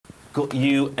got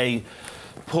you a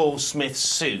Paul Smith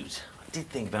suit. I did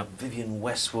think about Vivienne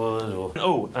Westwood or...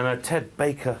 Oh, and a Ted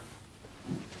Baker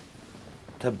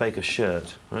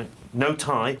shirt, right? No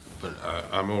tie. But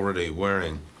I'm already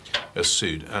wearing a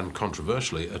suit and,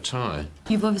 controversially, a tie.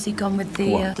 You've obviously gone with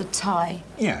the tie.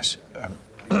 Yes.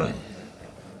 A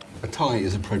tie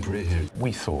is appropriate here.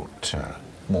 We thought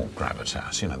more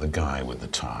gravitas, you know, the guy with the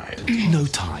tie. No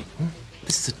tie.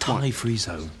 This is a tie-free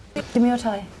zone. Give me your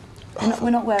tie.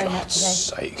 We're not wearing it today.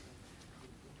 Sake.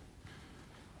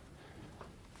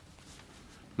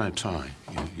 No tie,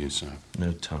 you say?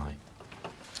 No tie.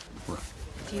 Right.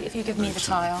 If you give me the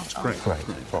tie, I'll... Great. Do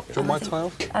you want my tie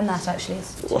off? And that, actually,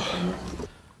 is...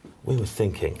 We were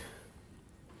thinking,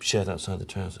 shirt outside the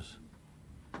trousers.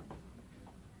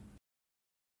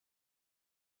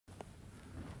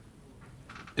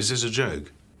 Is this a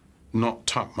joke? Not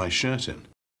tuck my shirt in?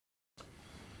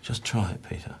 Just try it,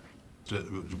 Peter.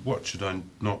 What, should I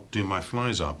not do my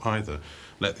flies up either?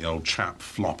 Let the old chap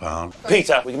flop out?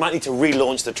 Peter, we might need to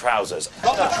relaunch the trousers.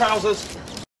 Not the trousers!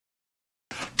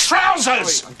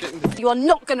 Trousers! You are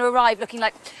not going to arrive looking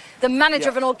like the manager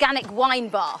of an organic wine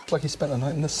bar. It's like he spent the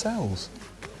night in the cells.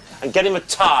 And get him a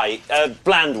tie, a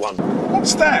bland one.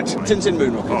 What's that? Tintin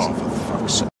moon rockets. Oh, for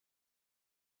fuck's sake.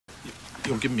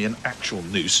 You're giving me an actual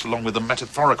noose along with a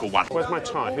metaphorical one. Where's my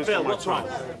tie? Who's got my tie?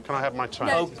 Can I have my tie?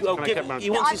 No. Can I get my... He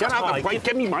wants his Get out tie. of the way!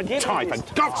 Give me my tie,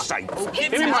 for God's sake!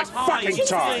 Give me my fucking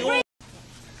tie!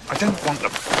 I don't want the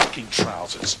fucking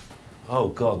trousers. Oh,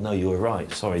 God, no, you were right.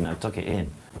 Sorry, no, tuck it in.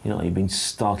 You know, you've been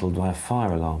startled by a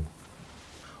fire alarm.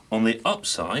 On the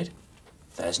upside,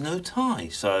 there's no tie,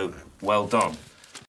 so well done.